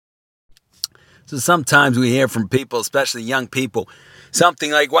So sometimes we hear from people, especially young people, something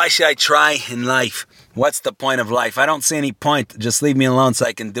like, why should I try in life? What's the point of life? I don't see any point. Just leave me alone so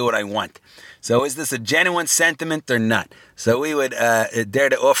I can do what I want. So is this a genuine sentiment or not? So we would dare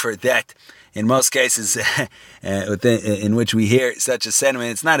to offer that in most cases in which we hear such a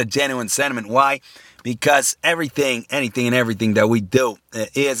sentiment. It's not a genuine sentiment. Why? Because anything and everything that we do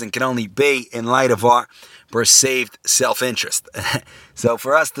is and can only be in light of our perceived self-interest. So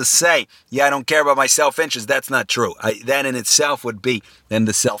for us to say, I don't care about my self-interest, that's not true. That in itself would be then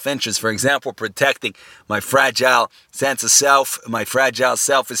the self-interest. For example, protecting my fragile sense of self, my fragile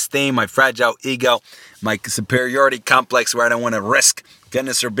self-esteem, my fragile ego, my superiority complex where I don't want to risk,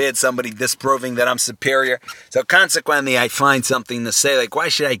 goodness forbid, somebody disproving that I'm superior. So consequently, I find something to say like, why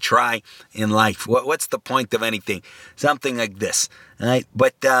should I try in life? What's the point of anything? Something like this. Right?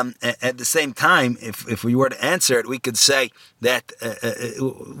 But at the same time, if we were to answer it, we could say that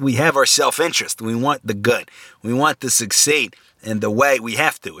we have our self-interest. We want the good. We want to succeed. And the way we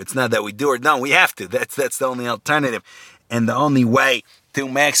have to. It's not that we do or don't. We have to. That's the only alternative. And the only way to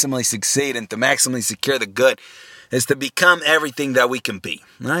maximally succeed and to maximally secure the good is to become everything that we can be.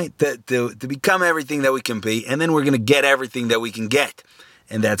 Right? To become everything that we can be. And then we're going to get everything that we can get.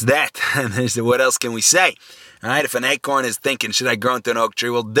 And that's that. And what else can we say? All right, if an acorn is thinking, should I grow into an oak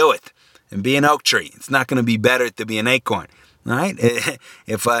tree? Well, do it and be an oak tree. It's not going to be better to be an acorn. All right,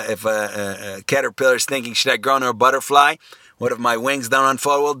 if a caterpillar is thinking, should I grow into a butterfly? What if my wings don't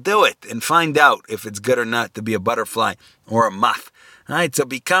unfold? Well, do it and find out if it's good or not to be a butterfly or a moth. All right, so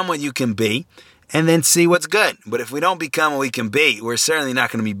become what you can be and then see what's good. But if we don't become what we can be, we're certainly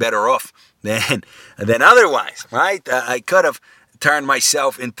not going to be better off than otherwise. Right? I could have turned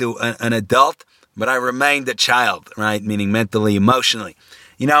myself into an adult, but I remained a child, right? Meaning mentally, emotionally.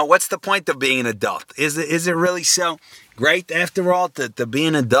 What's the point of being an adult? Is it really so great after all to be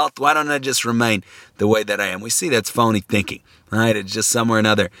an adult? Why don't I just remain the way that I am? We see that's phony thinking, right? It's just somewhere or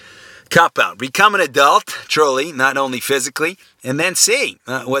another cop-out. Become an adult, truly, not only physically, and then see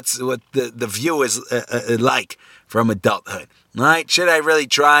what the view is like from adulthood, right? Should I really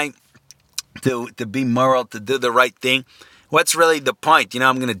try to be moral, to do the right thing? What's really the point?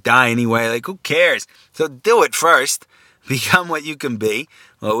 I'm going to die anyway. Like, who cares? So do it first. Become what you can be,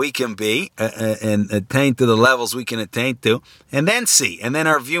 what we can be, and attain to the levels we can attain to, and then see. And then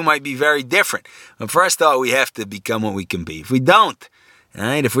our view might be very different. But first of all, we have to become what we can be. If we don't, all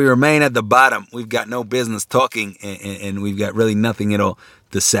right, if we remain at the bottom, we've got no business talking, and we've got really nothing at all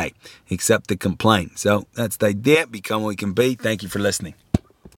to say except to complain. So that's the idea. Become what we can be. Thank you for listening.